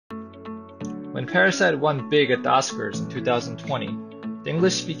When Parasite won big at the Oscars in 2020, the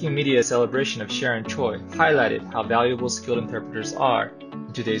English-speaking media celebration of Sharon Choi highlighted how valuable skilled interpreters are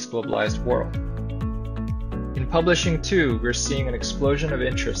in today's globalized world. In publishing too, we're seeing an explosion of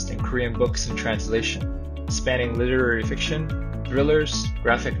interest in Korean books and translation, spanning literary fiction, thrillers,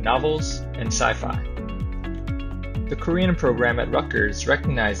 graphic novels, and sci-fi. The Korean program at Rutgers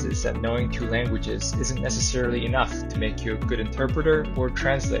recognizes that knowing two languages isn't necessarily enough to make you a good interpreter or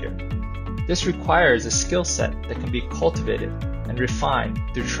translator. This requires a skill set that can be cultivated and refined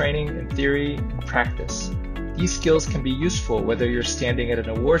through training in theory and practice. These skills can be useful whether you're standing at an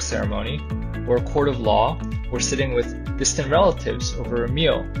award ceremony or a court of law or sitting with distant relatives over a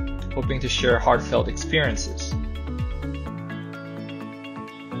meal, hoping to share heartfelt experiences.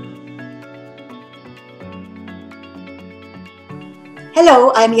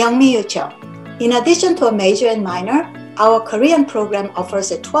 Hello, I'm Youngmi Yoo-cho. In addition to a major and minor, our Korean program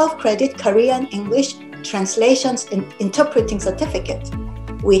offers a 12-credit Korean English Translations and Interpreting Certificate.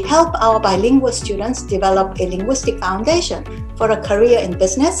 We help our bilingual students develop a linguistic foundation for a career in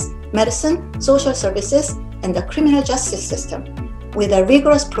business, medicine, social services, and the criminal justice system, with a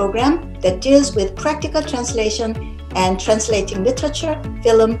rigorous program that deals with practical translation and translating literature,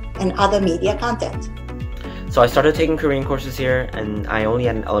 film, and other media content. So I started taking Korean courses here, and I only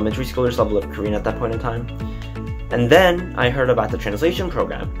had an elementary schoolers level of Korean at that point in time. And then I heard about the translation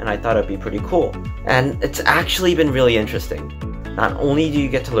program, and I thought it'd be pretty cool. And it's actually been really interesting. Not only do you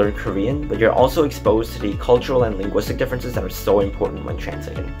get to learn Korean, but you're also exposed to the cultural and linguistic differences that are so important when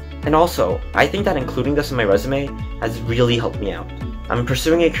translating. And also, I think that including this in my resume has really helped me out. I'm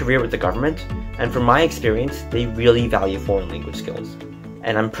pursuing a career with the government, and from my experience, they really value foreign language skills.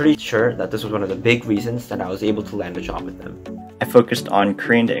 And I'm pretty sure that this was one of the big reasons that I was able to land a job with them. I focused on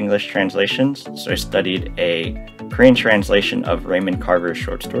Korean to English translations, so I studied a Korean translation of Raymond Carver's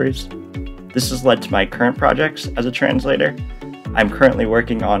short stories. This has led to my current projects as a translator. I'm currently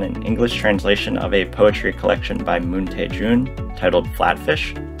working on an English translation of a poetry collection by Moon Tae-jun titled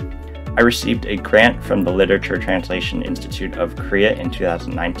Flatfish. I received a grant from the Literature Translation Institute of Korea in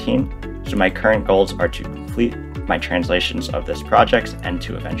 2019, so my current goals are to complete my translations of this project and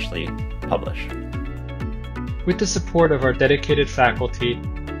to eventually publish. With the support of our dedicated faculty,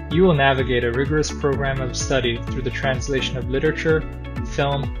 you will navigate a rigorous program of study through the translation of literature,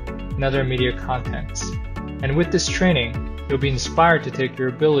 film, and other media contents. And with this training, you'll be inspired to take your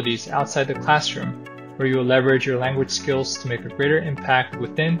abilities outside the classroom, where you will leverage your language skills to make a greater impact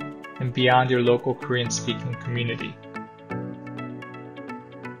within and beyond your local Korean-speaking community.